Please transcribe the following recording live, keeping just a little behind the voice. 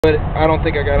But I don't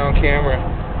think I got on camera.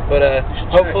 But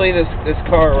hopefully this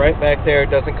car right back there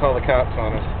doesn't call the cops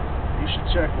on us. You should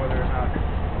check whether or not.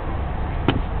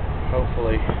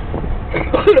 Hopefully.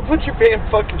 I'm gonna put your damn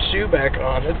fucking shoe back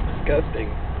on. That's disgusting.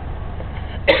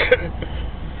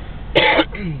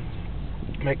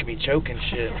 Making me choke and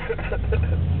shit.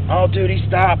 Oh, dude, he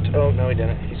stopped. Oh, no, he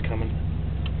didn't. He's coming.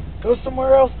 Go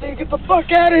somewhere else, dude. Get the fuck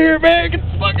out of here, man. Get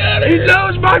the fuck out of here. He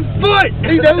knows my foot.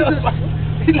 He knows it.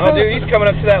 Oh, dude, he's coming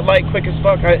up to that light quick as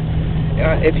fuck.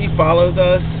 If he follows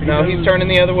us, no, he's turning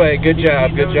the other way. Good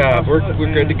job, good job. We're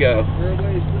good to go.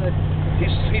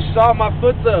 He saw my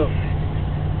foot, though.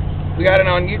 We got it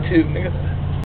on YouTube, nigga.